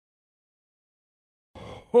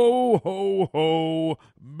Ho, ho, ho.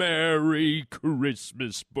 Merry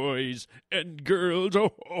Christmas, boys and girls.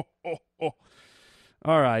 Oh, ho, ho, ho.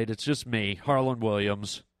 All right, it's just me, Harlan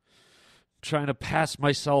Williams, trying to pass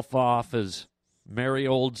myself off as merry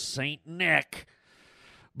old Saint Nick.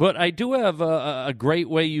 But I do have a great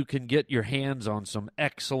way you can get your hands on some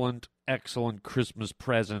excellent Christmas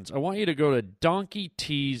presents. I want you to go to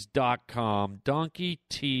donkeytees.com,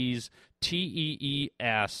 donkeytees,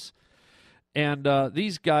 Tees. And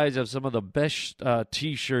these guys have some of the best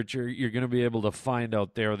T-shirts you're going to be able to find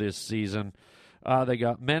out there this season. They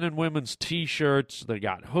got men and women's T-shirts. They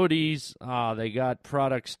got hoodies. They got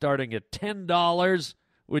products starting at $10,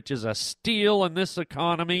 which is a steal in this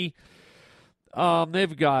economy.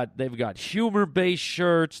 They've got humor-based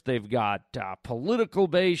shirts. They've got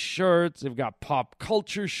political-based shirts. They've got pop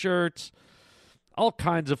culture shirts. All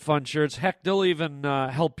kinds of fun shirts. Heck, they'll even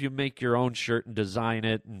help you make your own shirt and design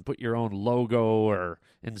it and put your own logo or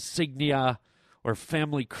insignia or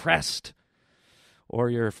family crest or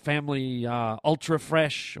your family Ultra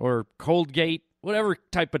Fresh or Colgate, whatever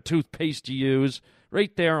type of toothpaste you use,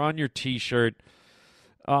 right there on your T-shirt.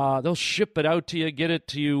 They'll ship it out to you, get it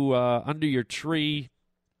to you under your tree,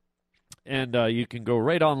 and you can go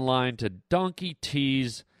right online to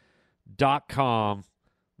donkeytees.com.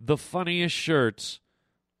 The funniest shirts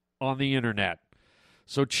on the internet.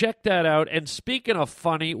 So check that out. And speaking of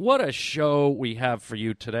funny, what a show we have for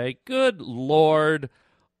you today. Good Lord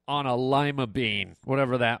on a lima bean,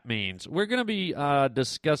 whatever that means. We're going to be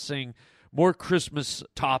discussing more Christmas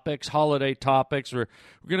topics, holiday topics. We're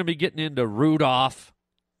going to be getting into Rudolph,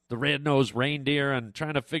 the red-nosed reindeer, and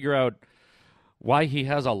trying to figure out why he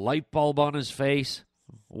has a light bulb on his face,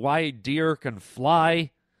 why deer can fly.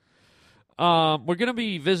 We're going to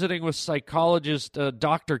be visiting with psychologist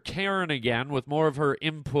Dr. Karen again with more of her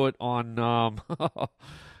input on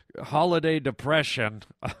holiday depression.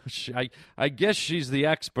 I guess she's the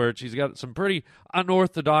expert. She's got some pretty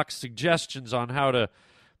unorthodox suggestions on how to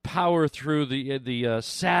power through the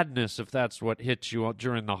sadness, if that's what hits you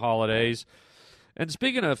during the holidays. And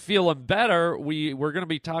speaking of feeling better, we're going to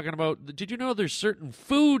be talking about, did you know there's certain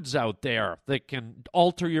foods out there that can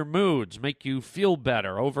alter your moods, make you feel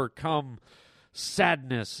better, overcome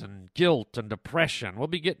sadness and guilt and depression? We'll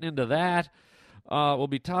be getting into that. We'll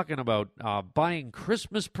be talking about buying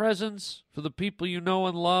Christmas presents for the people you know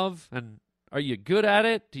and love. And are you good at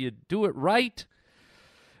it? Do you do it right?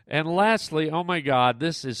 And lastly, oh my God,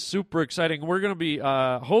 this is super exciting. We're going to be,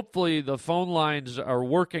 hopefully the phone lines are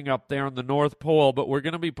working up there on the North Pole, but we're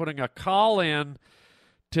going to be putting a call in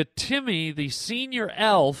to Timmy, the senior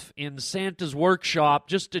elf in Santa's workshop,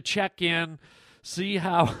 just to check in, see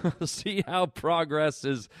how progress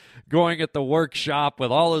is going at the workshop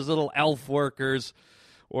with all his little elf workers,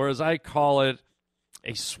 or as I call it,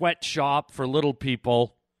 a sweatshop for little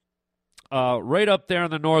people. Right up there on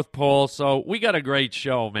the North Pole. So we got a great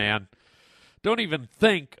show, man. Don't even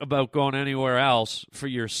think about going anywhere else for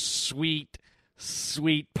your sweet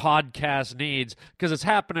podcast needs, because it's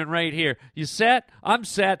happening right here. You set? I'm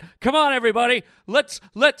set. Come on, everybody. Let's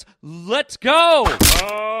go.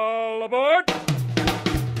 All aboard.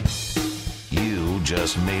 You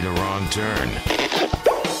just made a wrong turn.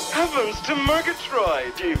 Heavens to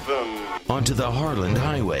Murgatroyd, even. Onto the Harland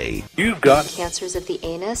Highway. You've got cancers of the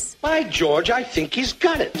anus. By George, I think he's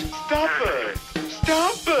got it. Stop it.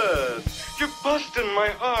 Stop it. You're busting my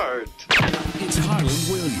heart. It's Harland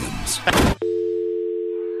Williams.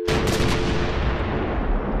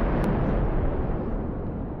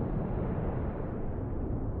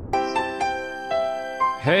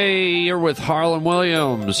 Hey, you're with Harlan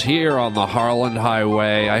Williams here on the Harland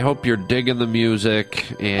Highway. I hope you're digging the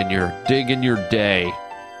music and you're digging your day.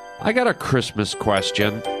 I got a Christmas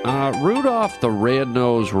question. Rudolph the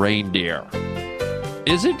Red-Nosed Reindeer.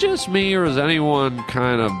 Is it just me, or is anyone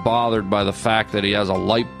kind of bothered by the fact that he has a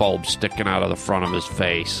light bulb sticking out of the front of his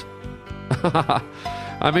face?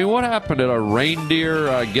 I mean, what happened? Did a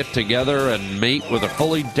reindeer get together and mate with a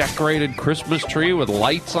fully decorated Christmas tree with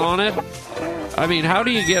lights on it? I mean, how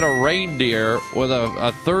do you get a reindeer with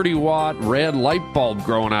a 30-watt red light bulb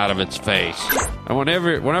growing out of its face? And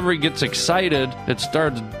whenever he gets excited, it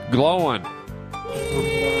starts glowing.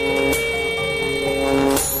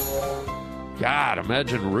 God,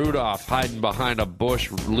 imagine Rudolph hiding behind a bush,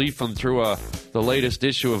 leafing through the latest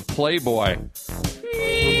issue of Playboy.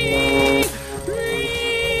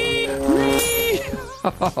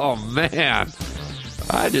 Oh, man.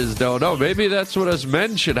 I just don't know. Maybe that's what us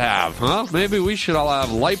men should have, huh? Maybe we should all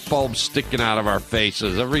have light bulbs sticking out of our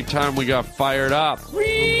faces every time we got fired up.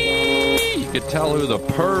 You could tell who the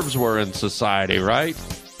pervs were in society, right?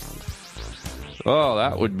 Oh,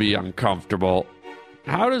 that would be uncomfortable.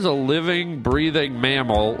 How does a living, breathing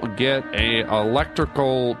mammal get a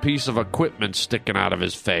electrical piece of equipment sticking out of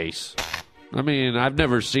his face? I mean, I've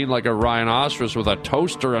never seen like a rhinoceros with a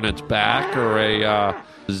toaster on its back or a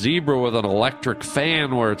zebra with an electric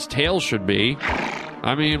fan where its tail should be.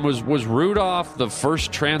 I mean, was Rudolph the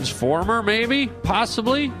first Transformer, maybe?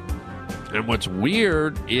 Possibly? And what's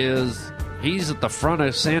weird is he's at the front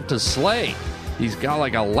of Santa's sleigh. He's got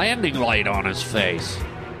like a landing light on his face.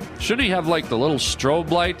 Shouldn't he have like the little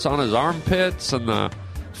strobe lights on his armpits and the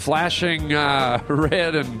flashing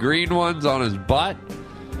red and green ones on his butt?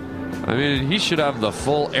 I mean, he should have the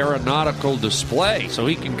full aeronautical display so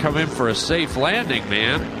he can come in for a safe landing,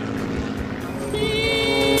 man.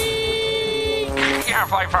 Yeah,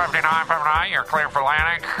 Flight 59, you're clear for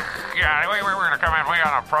landing. Yeah, we're going to come in. We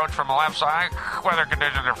got an approach from the left side. Weather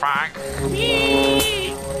conditions are fine.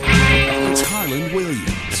 It's Harland Williams.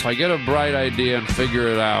 If I get a bright idea and figure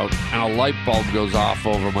it out, and a light bulb goes off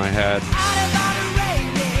over my head,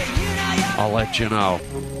 I'll let you know.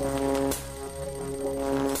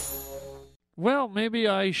 Well, maybe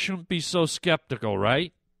I shouldn't be so skeptical,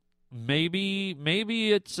 right? Maybe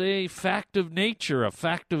it's a fact of nature, a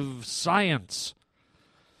fact of science.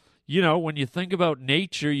 You know, when you think about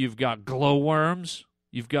nature, you've got glowworms,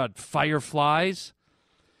 you've got fireflies,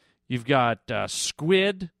 you've got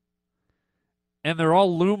squid, and they're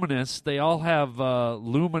all luminous. They all have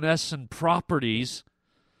luminescent properties.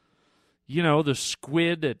 You know, the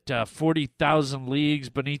squid at 40,000 leagues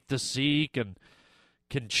beneath the sea can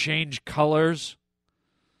change colors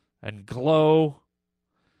and glow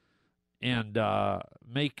and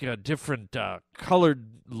make different colored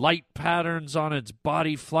light patterns on its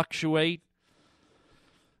body fluctuate.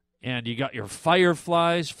 And you got your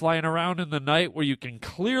fireflies flying around in the night where you can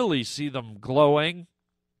clearly see them glowing.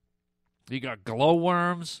 You got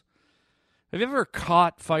glowworms. Have you ever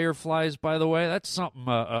caught fireflies, by the way? That's something,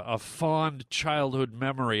 a fond childhood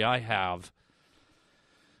memory I have.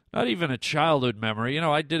 Not even a childhood memory. You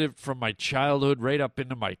know, I did it from my childhood right up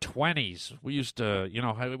into my 20s. We used to, you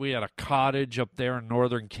know, we had a cottage up there in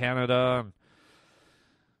northern Canada. And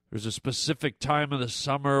there's a specific time of the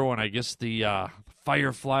summer when I guess the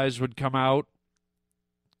fireflies would come out.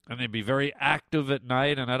 And they'd be very active at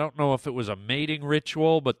night. And I don't know if it was a mating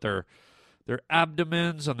ritual, but their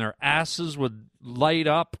abdomens and their asses would light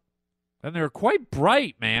up. And they were quite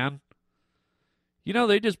bright, man. You know,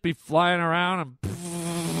 they'd just be flying around and...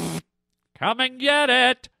 Come and get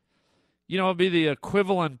it. You know, it'd be the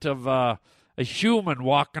equivalent of a human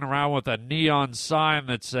walking around with a neon sign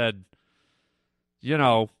that said, you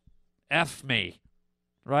know, F me,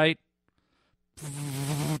 right?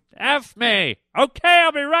 F me. Okay,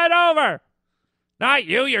 I'll be right over. Not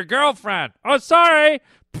you, your girlfriend. Oh, sorry.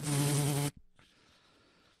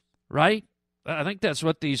 Right? I think that's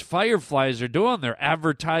what these fireflies are doing. They're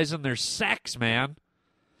advertising their sex, man.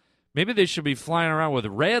 Maybe they should be flying around with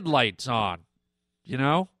red lights on, you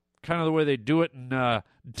know? Kind of the way they do it in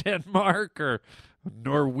Denmark or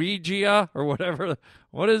Norwegia or whatever.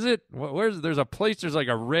 What is it? There's a place, there's like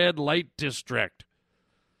a red light district.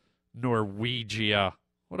 Norwegia.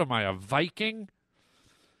 What am I, a Viking?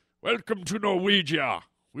 Welcome to Norwegia.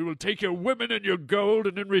 We will take your women and your gold,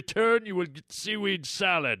 and in return you will get seaweed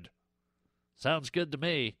salad. Sounds good to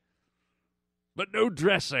me. But no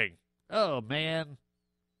dressing. Oh, man.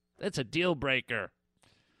 That's a deal breaker.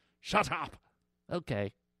 Shut up.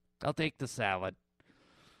 Okay, I'll take the salad.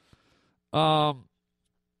 So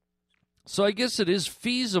I guess it is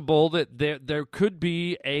feasible that there could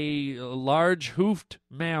be a large hoofed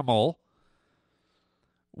mammal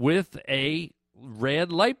with a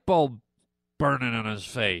red light bulb burning on his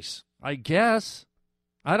face. I guess.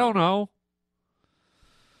 I don't know.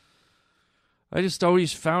 I just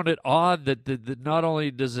always found it odd that not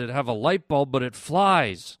only does it have a light bulb, but it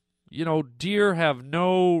flies. You know, deer have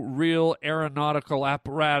no real aeronautical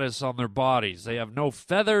apparatus on their bodies. They have no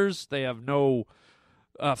feathers. They have no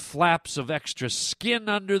flaps of extra skin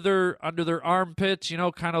under their armpits, you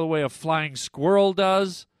know, kind of the way a flying squirrel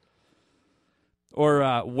does.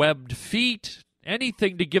 Or webbed feet.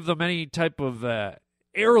 Anything to give them any type of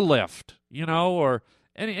airlift, you know, or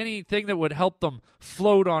anything that would help them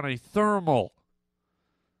float on a thermal.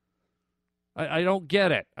 I don't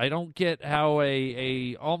get it. I don't get how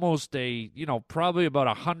almost probably about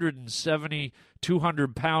 170,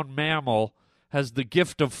 200-pound mammal has the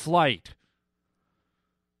gift of flight.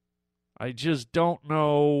 I just don't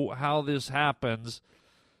know how this happens.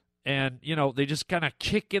 And, you know, they just kind of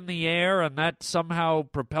kick in the air and that somehow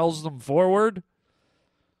propels them forward.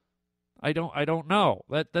 I don't know.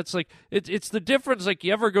 That's like, it's the difference. Like,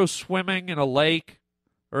 you ever go swimming in a lake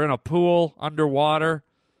or in a pool underwater,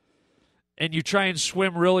 and you try and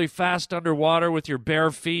swim really fast underwater with your bare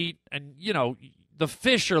feet, and, the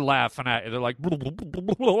fish are laughing at you. They're like,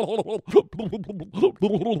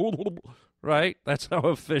 right? That's how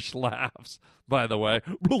a fish laughs, by the way.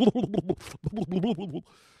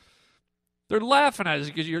 They're laughing at us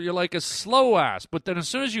because you're like a slow ass. But then as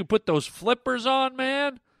soon as you put those flippers on,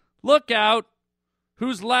 man, look out.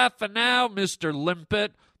 Who's laughing now, Mr.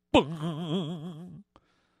 Limpet?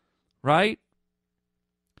 Right?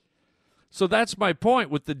 So that's my point.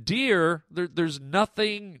 With the deer, there's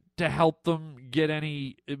nothing to help them get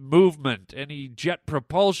any movement, any jet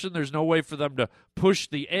propulsion. There's no way for them to push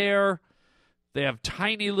the air. They have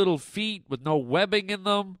tiny little feet with no webbing in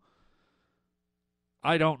them.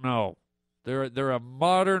 I don't know. They're a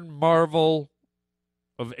modern marvel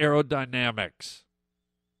of aerodynamics.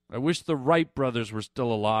 I wish the Wright brothers were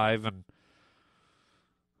still alive, and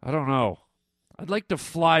I don't know. I'd like to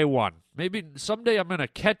fly one. Maybe someday I'm going to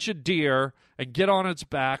catch a deer and get on its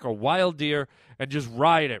back, a wild deer, and just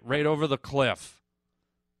ride it right over the cliff.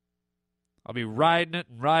 I'll be riding it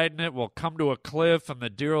and riding it. We'll come to a cliff, and the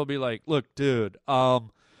deer will be like, look, dude,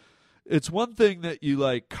 it's one thing that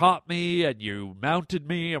you, caught me and you mounted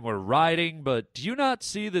me and we're riding, but do you not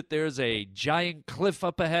see that there's a giant cliff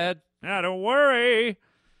up ahead? Yeah, don't worry.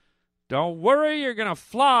 Don't worry, you're going to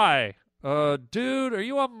fly. Dude, are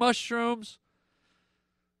you on mushrooms?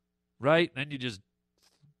 Right? And then you just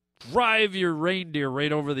drive your reindeer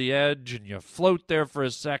right over the edge, and you float there for a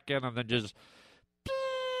second, and then just...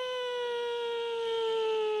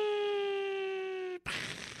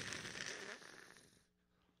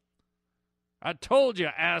 I told you,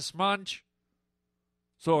 ass munch.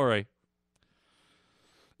 Sorry.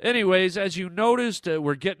 Anyways, as you noticed,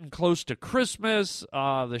 we're getting close to Christmas.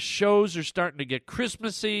 The shows are starting to get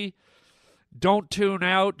Christmassy. Don't tune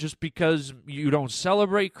out just because you don't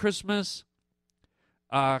celebrate Christmas.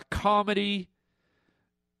 Comedy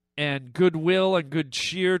and goodwill and good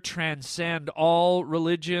cheer transcend all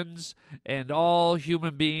religions and all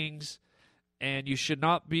human beings. And you should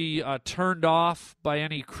not be turned off by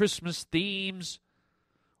any Christmas themes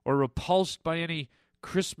or repulsed by any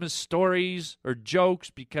Christmas stories or jokes,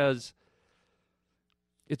 because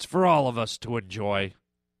it's for all of us to enjoy.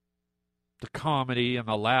 The comedy and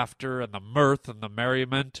the laughter and the mirth and the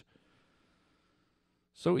merriment.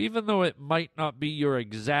 So even though it might not be your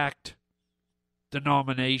exact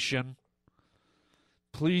denomination,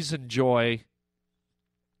 please enjoy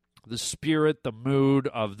the spirit, the mood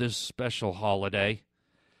of this special holiday.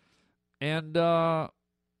 And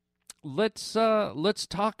let's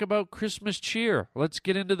talk about Christmas cheer. Let's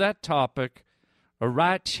get into that topic. A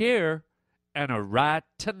right cheer and a right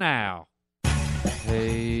to now.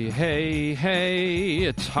 Hey, hey, hey,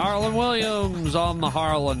 it's Harlan Williams on the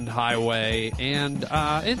Harland Highway, and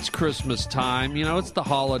it's Christmas time. It's the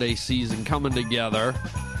holiday season coming together,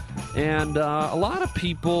 and a lot of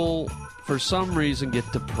people, for some reason, get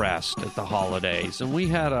depressed at the holidays, and we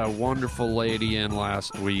had a wonderful lady in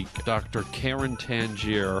last week, Dr. Karen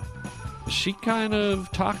Tangier. She kind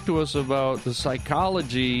of talked to us about the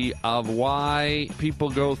psychology of why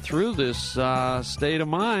people go through this state of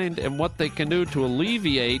mind and what they can do to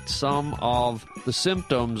alleviate some of the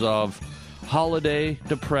symptoms of holiday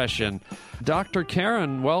depression. Dr.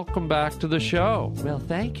 Karen, welcome back to the show. Well,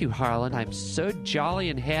 thank you, Harlan. I'm so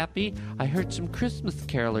jolly and happy. I heard some Christmas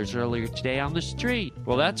carolers earlier today on the street.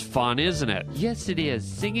 Well, that's fun, isn't it? Yes, it is.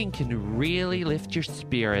 Singing can really lift your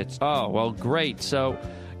spirits. Oh, well, great. So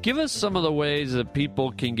give us some of the ways that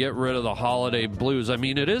people can get rid of the holiday blues. I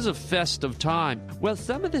mean, it is a festive time. Well,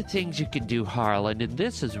 some of the things you can do, Harlan, and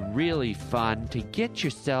this is really fun, to get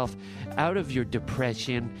yourself out of your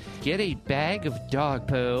depression, get a bag of dog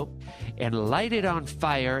poo and light it on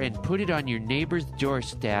fire and put it on your neighbor's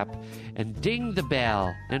doorstep and ding the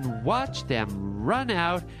bell and watch them run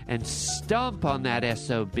out and stomp on that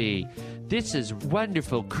SOB. This is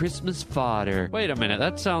wonderful Christmas fodder. Wait a minute,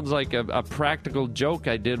 that sounds like a practical joke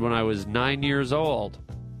I did when I was 9 years old.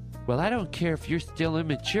 Well, I don't care if you're still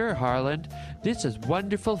immature, Harlan. This is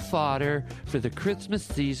wonderful fodder for the Christmas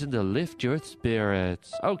season to lift your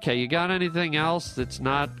spirits. Okay, you got anything else that's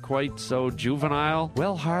not quite so juvenile?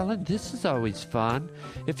 Well, Harlan, this is always fun.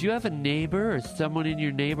 If you have a neighbor or someone in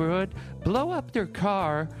your neighborhood, blow up their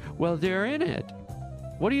car while they're in it.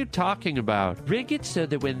 What are you talking about? Rig it so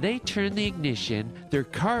that when they turn the ignition, their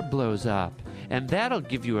car blows up. And that'll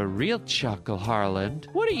give you a real chuckle, Harlan.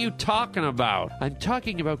 What are you talking about? I'm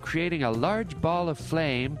talking about creating a large ball of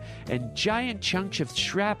flame and giant chunks of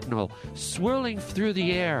shrapnel swirling through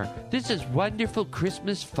the air. This is wonderful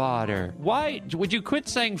Christmas fodder. Why? Would you quit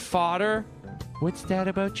saying fodder? What's that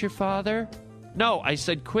about your father? No, I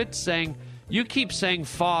said quit saying... You keep saying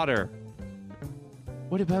fodder.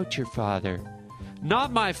 What about your father?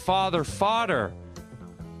 Not my father, fodder.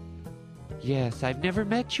 Yes, I've never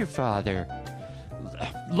met your father.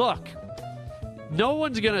 Look, no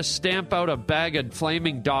one's going to stamp out a bag of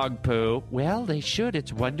flaming dog poo. Well, they should.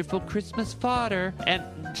 It's wonderful Christmas fodder. And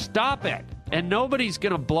stop it. And nobody's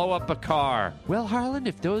going to blow up a car. Well, Harlan,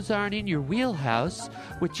 if those aren't in your wheelhouse,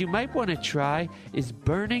 what you might want to try is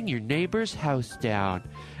burning your neighbor's house down.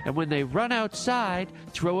 And when they run outside,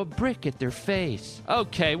 throw a brick at their face.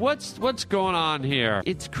 Okay, what's going on here?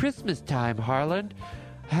 It's Christmas time, Harlan.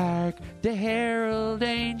 Hark, the herald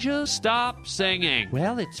angels. Stop singing.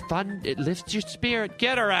 Well, it's fun. It lifts your spirit.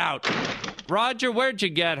 Get her out. Roger, where'd you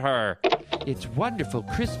get her? It's wonderful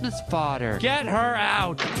Christmas fodder. Get her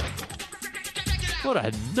out. What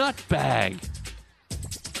a nutbag.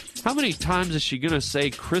 How many times is she going to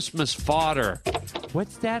say Christmas fodder?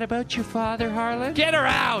 What's that about your father, Harlan? Get her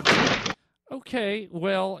out! Okay,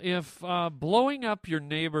 well, if blowing up your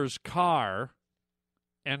neighbor's car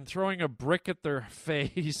and throwing a brick at their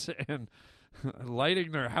face and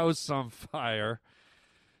lighting their house on fire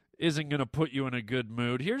isn't going to put you in a good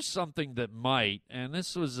mood, here's something that might, and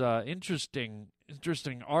this was an interesting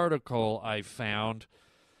article I found.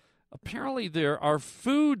 Apparently there are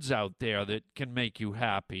foods out there that can make you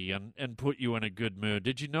happy and put you in a good mood.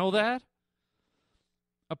 Did you know that?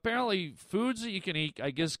 Apparently foods that you can eat,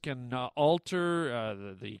 I guess, can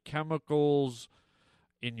alter the chemicals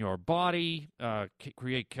in your body,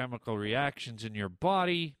 create chemical reactions in your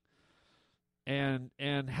body, and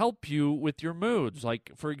help you with your moods.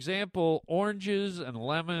 Like, for example, oranges and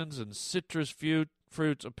lemons and citrus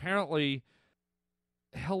fruits apparently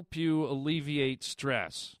help you alleviate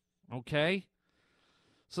stress. Okay?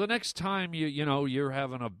 So the next time you're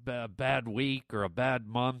having a bad week or a bad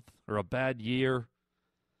month or a bad year,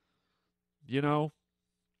 and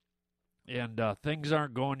things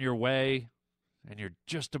aren't going your way, and you're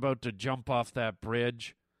just about to jump off that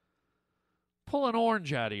bridge, pull an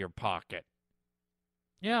orange out of your pocket.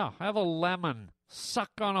 Yeah, have a lemon.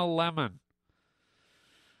 Suck on a lemon.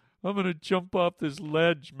 I'm going to jump off this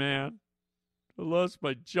ledge, man. I lost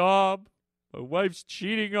my job. My wife's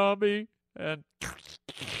cheating on me, and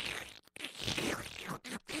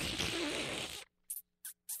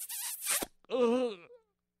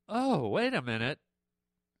oh, wait a minute.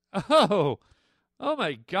 Oh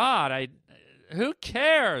my God! Who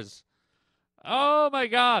cares? Oh my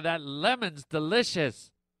God, that lemon's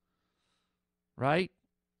delicious, right?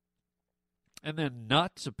 And then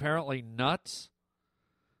nuts. Apparently, nuts.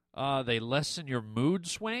 They lessen your mood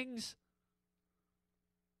swings.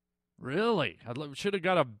 Really? I should have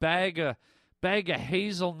got a bag of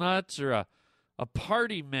hazelnuts or a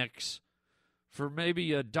party mix for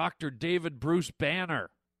maybe a Dr. David Bruce Banner.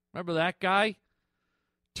 Remember that guy?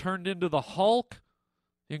 Turned into the Hulk?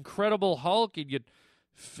 Incredible Hulk. He'd get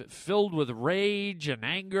filled with rage and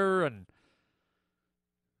anger, and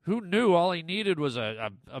who knew all he needed was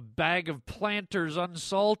a bag of Planters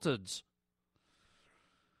Unsalteds.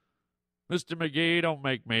 Mr. McGee, don't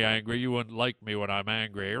make me angry. You wouldn't like me when I'm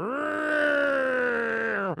angry.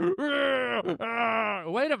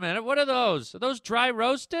 Wait a minute. What are those? Are those dry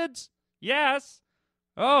roasteds? Yes.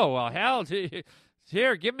 Oh, well, hell.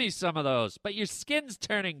 Here, give me some of those. But your skin's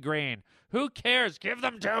turning green. Who cares? Give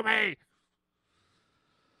them to me.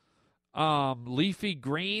 Leafy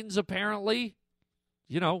greens, apparently.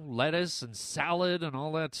 Lettuce and salad and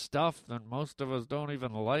all that stuff that most of us don't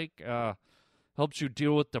even like. Helps you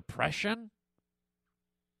deal with depression.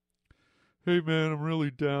 Hey man, I'm really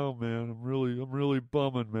down, man. I'm really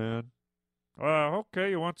bumming, man.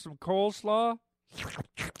 Okay, you want some coleslaw?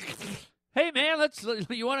 Hey man,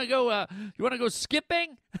 you want to go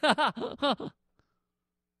skipping?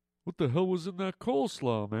 What the hell was in that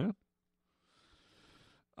coleslaw, man?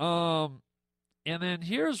 And then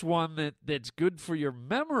here's one that's good for your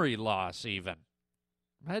memory loss even.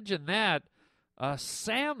 Imagine that.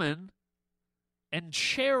 Salmon and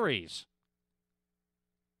cherries.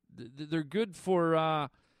 They're good for, I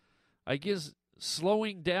guess,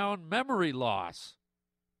 slowing down memory loss.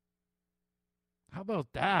 How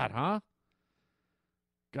about that, huh?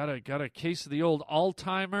 Got a case of the old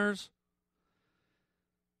Alzheimer's?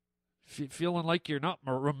 Feeling like you're not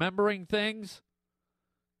remembering things?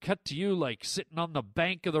 Cut to you like sitting on the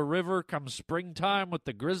bank of the river come springtime with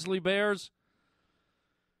the grizzly bears.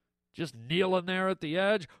 Just kneeling there at the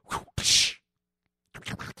edge.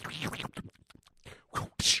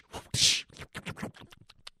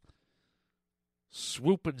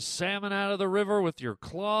 Swooping salmon out of the river with your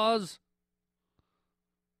claws.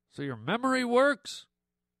 So your memory works.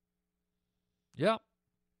 Yep.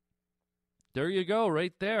 There you go,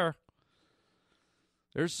 right there.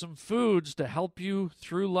 There's some foods to help you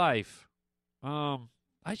through life.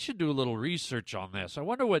 I should do a little research on this. I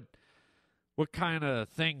wonder what kind of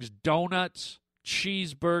things donuts,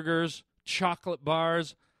 cheeseburgers, chocolate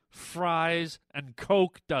bars, fries, and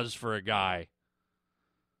Coke does for a guy.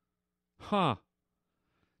 Huh.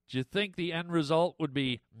 Do you think the end result would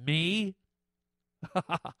be me?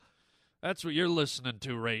 That's what you're listening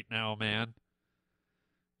to right now, man.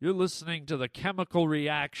 You're listening to the chemical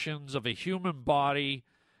reactions of a human body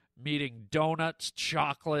meeting donuts,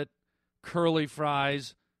 chocolate, curly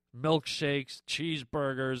fries, milkshakes,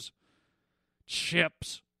 cheeseburgers,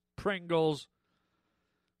 chips, Pringles,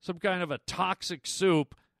 some kind of a toxic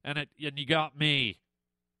soup, and you got me.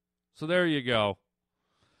 So there you go.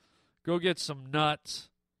 Go get some nuts.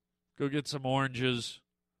 Go get some oranges.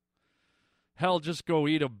 Hell, just go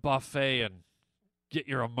eat a buffet and get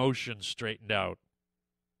your emotions straightened out.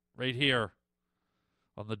 Right here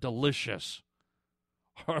on the delicious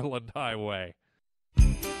Harland Highway.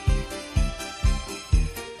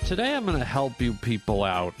 Today I'm going to help you people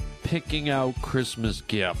out picking out Christmas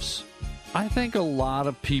gifts. I think a lot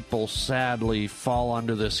of people sadly fall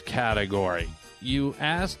under this category. You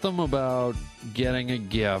ask them about getting a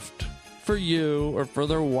gift for you or for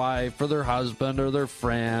their wife or their husband or their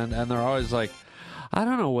friend, and they're always like, I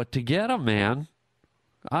don't know what to get them, man.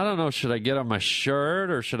 I don't know, should I get them a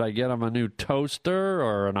shirt or should I get them a new toaster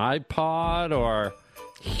or an iPod or...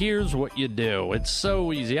 Here's what you do. It's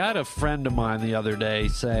so easy. I had a friend of mine the other day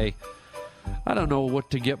say, I don't know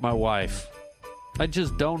what to get my wife. I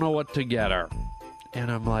just don't know what to get her.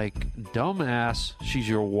 And I'm like, dumbass, she's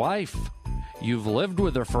your wife. You've lived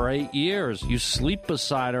with her for 8 years. You sleep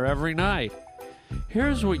beside her every night.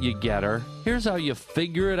 Here's what you get her. Here's how you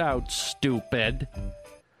figure it out, stupid.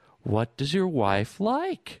 What does your wife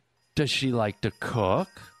like? Does she like to cook?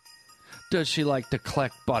 Does she like to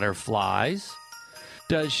collect butterflies?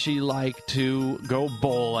 Does she like to go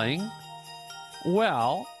bowling?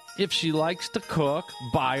 Well, if she likes to cook,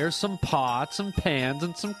 buy her some pots and pans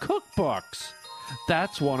and some cookbooks.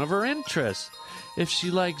 That's one of her interests. If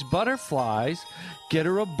she likes butterflies, get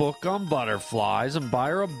her a book on butterflies and buy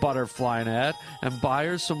her a butterfly net and buy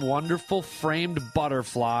her some wonderful framed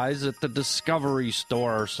butterflies at the Discovery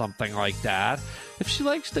store or something like that. If she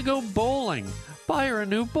likes to go bowling, buy her a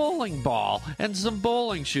new bowling ball and some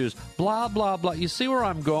bowling shoes. Blah, blah, blah. You see where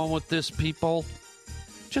I'm going with this, people?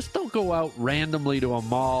 Just don't go out randomly to a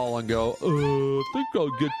mall and go, I think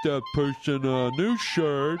I'll get that person a new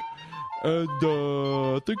shirt. And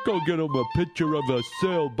I think I'll get him a picture of a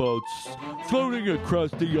sailboat floating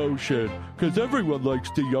across the ocean, because everyone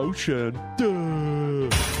likes the ocean.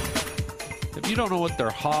 Duh. If you don't know what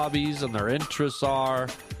their hobbies and their interests are,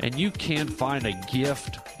 and you can't find a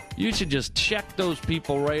gift, you should just check those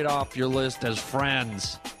people right off your list as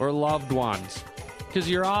friends or loved ones, because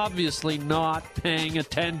you're obviously not paying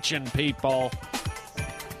attention, people.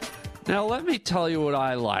 Now, let me tell you what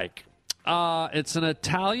I like. It's an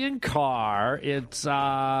Italian car. It's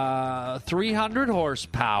 300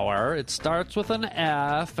 horsepower. It starts with an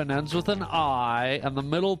F and ends with an I, and the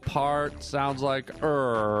middle part sounds like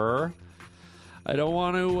I don't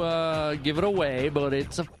want to give it away, but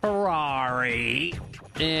it's a Ferrari.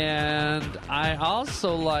 And I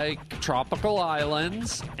also like tropical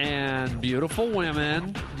islands and beautiful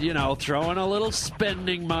women, you know, throwing a little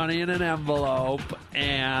spending money in an envelope.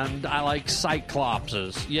 And I like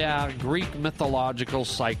cyclopses. Yeah, Greek mythological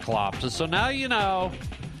cyclopses. So now you know,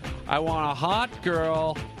 I want a hot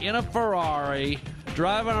girl in a Ferrari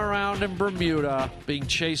driving around in Bermuda being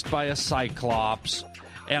chased by a cyclops.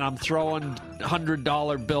 And I'm throwing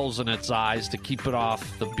 $100 bills in its eyes to keep it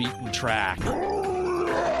off the beaten track.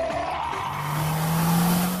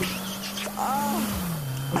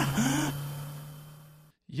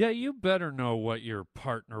 Yeah, you better know what your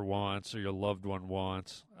partner wants or your loved one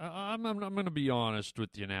wants. I'm going to be honest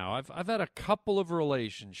with you now. I've had a couple of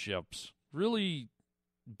relationships, really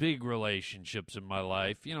big relationships in my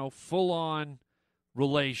life, you know, full-on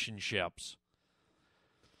relationships,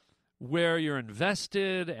 where you're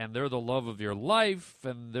invested and they're the love of your life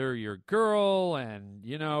and they're your girl and,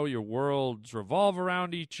 you know, your worlds revolve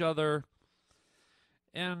around each other.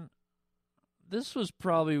 And this was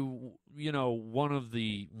probably, you know, one of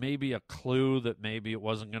the, maybe a clue that maybe it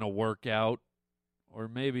wasn't going to work out, or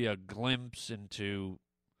maybe a glimpse into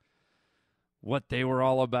what they were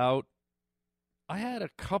all about. I had a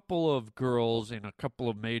couple of girls in a couple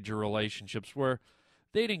of major relationships where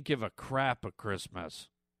they didn't give a crap at Christmas.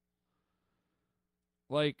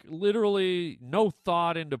 Like, literally no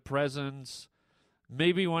thought into presents.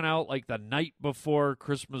 Maybe went out like the night before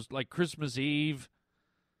Christmas, like Christmas Eve.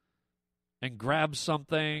 and grabbed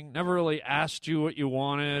something, never really asked you what you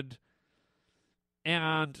wanted.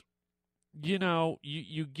 And, you know,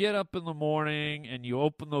 you get up in the morning and you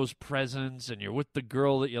open those presents and you're with the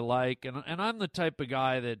girl that you like. And I'm the type of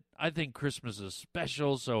guy that I think Christmas is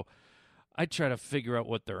special, so I try to figure out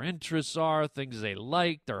what their interests are, things they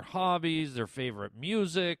like, their hobbies, their favorite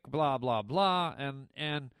music, blah, blah, blah.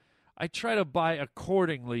 And I try to buy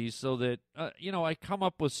accordingly so that, I come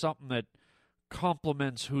up with something that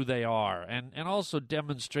complements who they are and also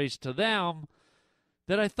demonstrates to them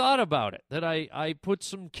that I thought about it, that I put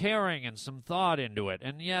some caring and some thought into it.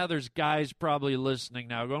 And, yeah, there's guys probably listening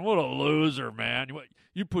now going, what a loser, man.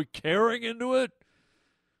 You put caring into it?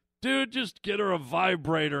 Dude, just get her a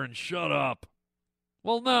vibrator and shut up.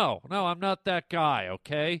 Well, no, I'm not that guy,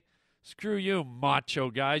 okay? Screw you,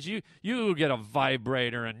 macho guys. You get a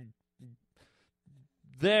vibrator and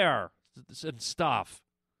there and stuff.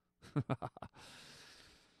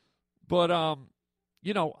 But I'm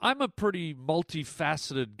a pretty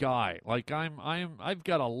multifaceted guy. Like I've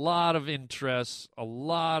got a lot of interests, a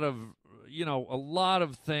lot of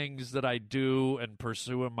things that I do and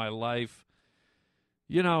pursue in my life.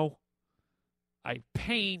 I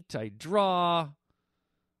paint, I draw,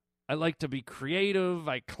 I like to be creative,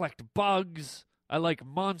 I collect bugs, I like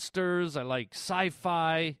monsters, I like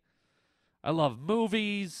sci-fi, I love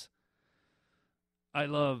movies, I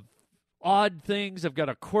love odd things, I've got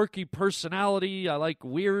a quirky personality, I like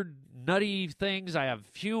weird, nutty things, I have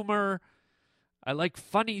humor, I like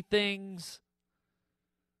funny things.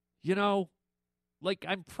 Like,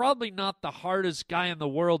 I'm probably not the hardest guy in the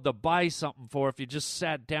world to buy something for if you just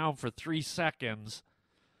sat down for 3 seconds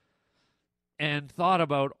and thought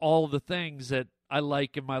about all the things that I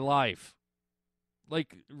like in my life.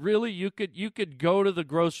 Like, really, you could go to the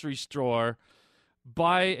grocery store,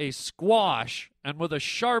 buy a squash, and with a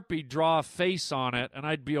Sharpie draw a face on it, and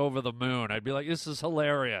I'd be over the moon. I'd be like, this is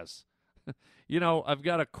hilarious. I've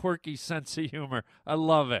got a quirky sense of humor. I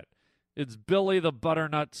love it. It's Billy the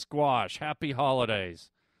Butternut Squash. Happy holidays.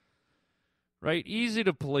 Right? Easy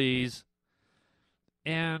to please.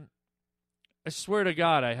 And I swear to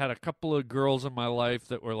God, I had a couple of girls in my life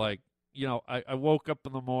that were like, I woke up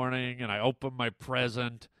in the morning and I opened my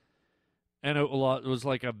present and it was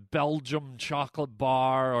like a Belgium chocolate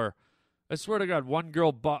bar, or I swear to God, one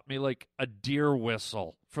girl bought me like a deer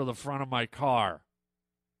whistle for the front of my car.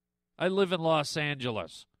 I live in Los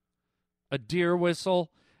Angeles. A deer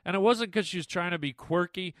whistle. And it wasn't because she was trying to be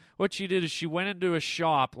quirky. What she did is she went into a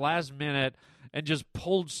shop last minute and just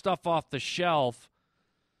pulled stuff off the shelf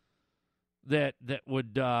that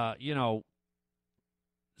would,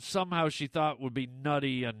 somehow she thought would be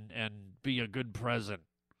nutty and be a good present,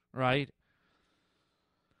 right?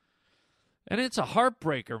 And it's a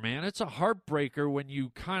heartbreaker, man. It's a heartbreaker when you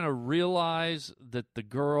kind of realize that the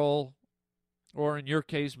girl, or in your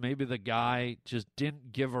case, maybe the guy, just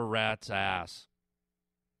didn't give a rat's ass.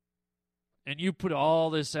 And you put all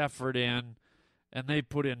this effort in, and they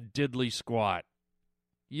put in diddly squat,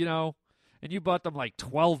 and you bought them like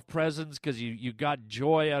 12 presents because you got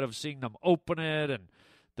joy out of seeing them open it and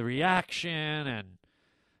the reaction,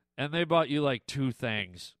 and they bought you like 2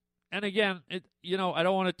 things. And again, I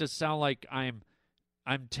don't want it to sound like I'm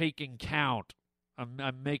taking count.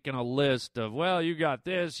 I'm making a list of, well, you got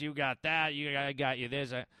this, you got that, I got you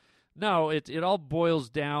this. No, it all boils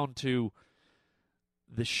down to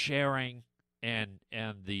the sharing and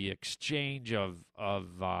the exchange of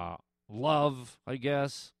love, I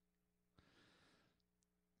guess,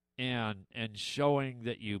 and showing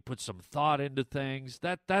that you put some thought into things.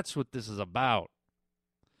 That's what this is about.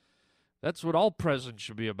 That's what all presents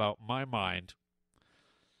should be about, in my mind.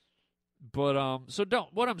 But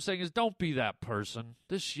what I'm saying is, don't be that person.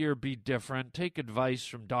 This year, be different. Take advice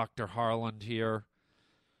from Dr. Harland here,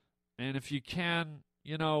 and if you can,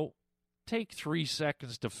 take 3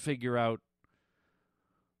 seconds to figure out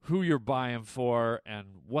who you're buying for and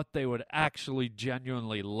what they would actually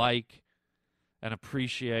genuinely like and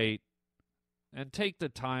appreciate, and take the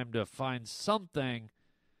time to find something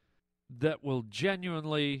that will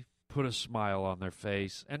genuinely put a smile on their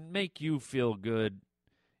face and make you feel good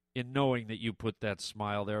in knowing that you put that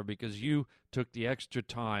smile there because you took the extra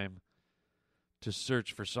time to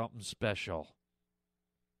search for something special.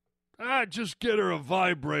 Just get her a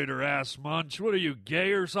vibrator, ass munch. What are you,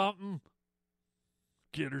 gay or something?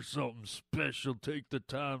 Get her something special. Take the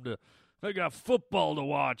time to... I got football to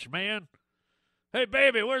watch, man. Hey,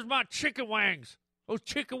 baby, where's my chicken wings? Those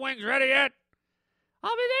chicken wings ready yet?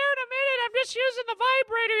 I'll be there in a minute. I'm just using the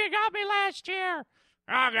vibrator you got me last year.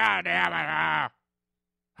 Oh, God damn it.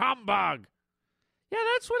 Humbug. Yeah,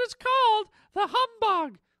 that's what it's called. The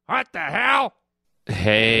humbug. What the hell?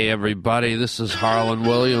 Hey, everybody, this is Harlan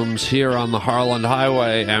Williams here on the Harlan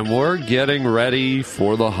Highway, and we're getting ready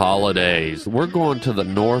for the holidays. We're going to the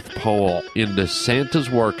North Pole into Santa's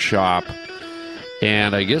workshop,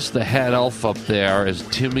 and I guess the head elf up there is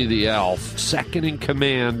Timmy the Elf, second in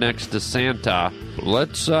command next to Santa.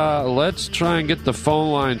 Let's try and get the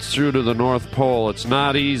phone lines through to the North Pole. It's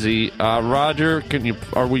not easy. Roger,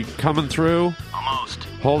 are we coming through? Almost.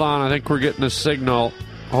 Hold on, I think we're getting a signal.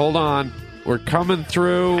 Hold on. We're coming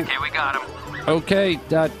through. Okay, we got him. Okay,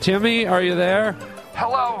 Timmy, are you there?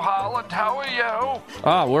 Hello, Holland. How are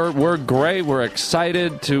you? We're great. We're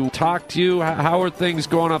excited to talk to you. How are things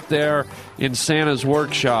going up there in Santa's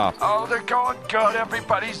workshop? Oh, they're going good.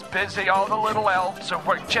 Everybody's busy. All the little elves are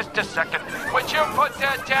working. Just a second. Would you put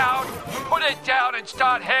that down? Put it down and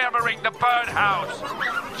start hammering the birdhouse.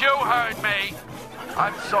 You heard me.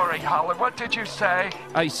 I'm sorry, Holland. What did you say?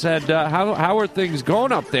 I said, how are things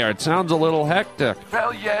going up there? It sounds a little hectic.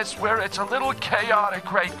 Well, yes, it's a little chaotic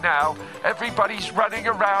right now. Everybody's running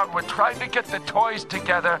around. We're trying to get the toys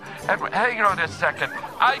together. And hang on a second.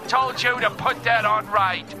 I told you to put that on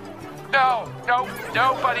right. No,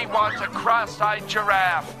 nobody wants a cross-eyed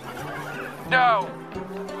giraffe. No.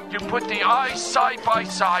 You put the eyes side by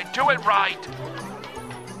side. Do it right.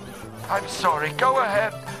 I'm sorry. Go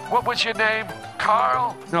ahead. What was your name?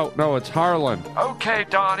 Carl? No, it's Harlan. Okay,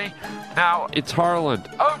 Donnie. Now, it's Harlan.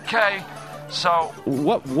 Okay, so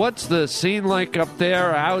what's the scene like up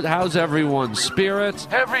there? How's everyone's spirits?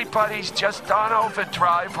 Everybody's just on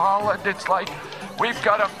overdrive, Holland. It's like we've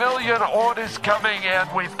got 1 million orders coming in.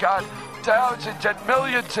 We've got thousands and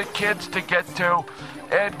millions of kids to get to,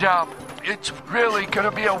 and it's really going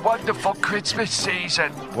to be a wonderful Christmas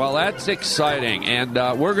season. Well, that's exciting, and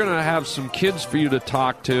we're going to have some kids for you to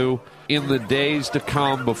talk to in the days to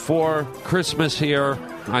come before Christmas here.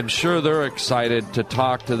 I'm sure they're excited to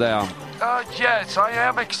talk to them. Yes, I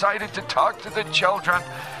am excited to talk to the children.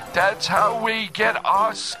 That's how we get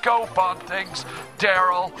our scope on things,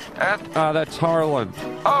 Daryl. And that's Harlan.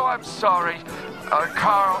 Oh, I'm sorry,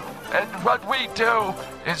 Carl. And what we do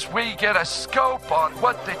is we get a scope on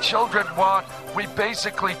what the children want. We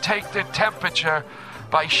basically take the temperature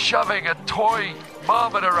by shoving a toy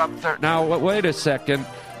thermometer up there. Now, wait a second.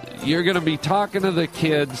 You're going to be talking to the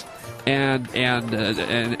kids, and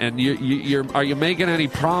are you making any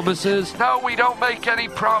promises? No, we don't make any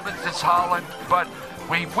promises, Holland, but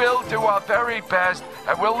we will do our very best,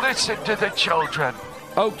 and we'll listen to the children.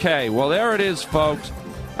 Okay, well, there it is, folks.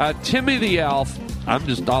 Timmy the Elf. I'm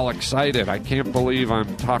just all excited. I can't believe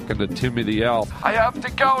I'm talking to Timmy the Elf. I have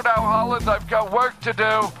to go now, Holland. I've got work to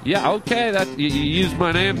do. Yeah, okay. You used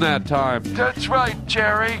my name that time. That's right,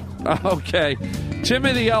 Jerry. Okay.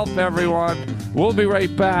 Timmy the Elf, everyone. We'll be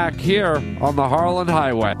right back here on the Harlan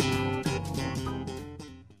Highway.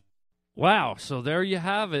 Wow, so there you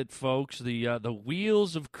have it, folks. The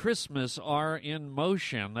wheels of Christmas are in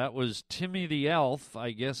motion. That was Timmy the Elf,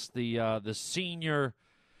 I guess the senior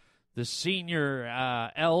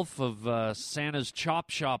elf of Santa's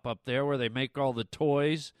Chop Shop up there, where they make all the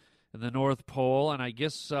toys in the North Pole. And I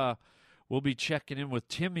guess we'll be checking in with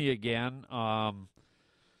Timmy again,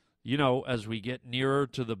 as we get nearer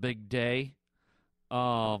to the big day.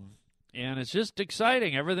 And it's just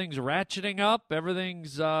exciting. Everything's ratcheting up.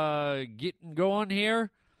 Everything's getting going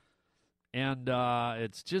here. And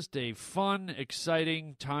it's just a fun,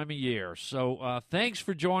 exciting time of year. So thanks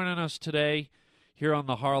for joining us today here on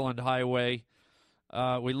the Harlan Highway.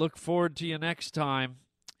 We look forward to you next time.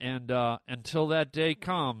 And until that day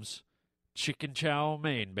comes, chicken chow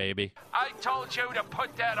mein, baby. I told you to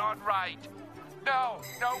put that on right. No.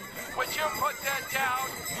 Would you put that down?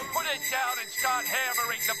 Put it down and start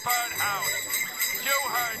hammering the birdhouse. You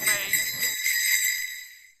heard me.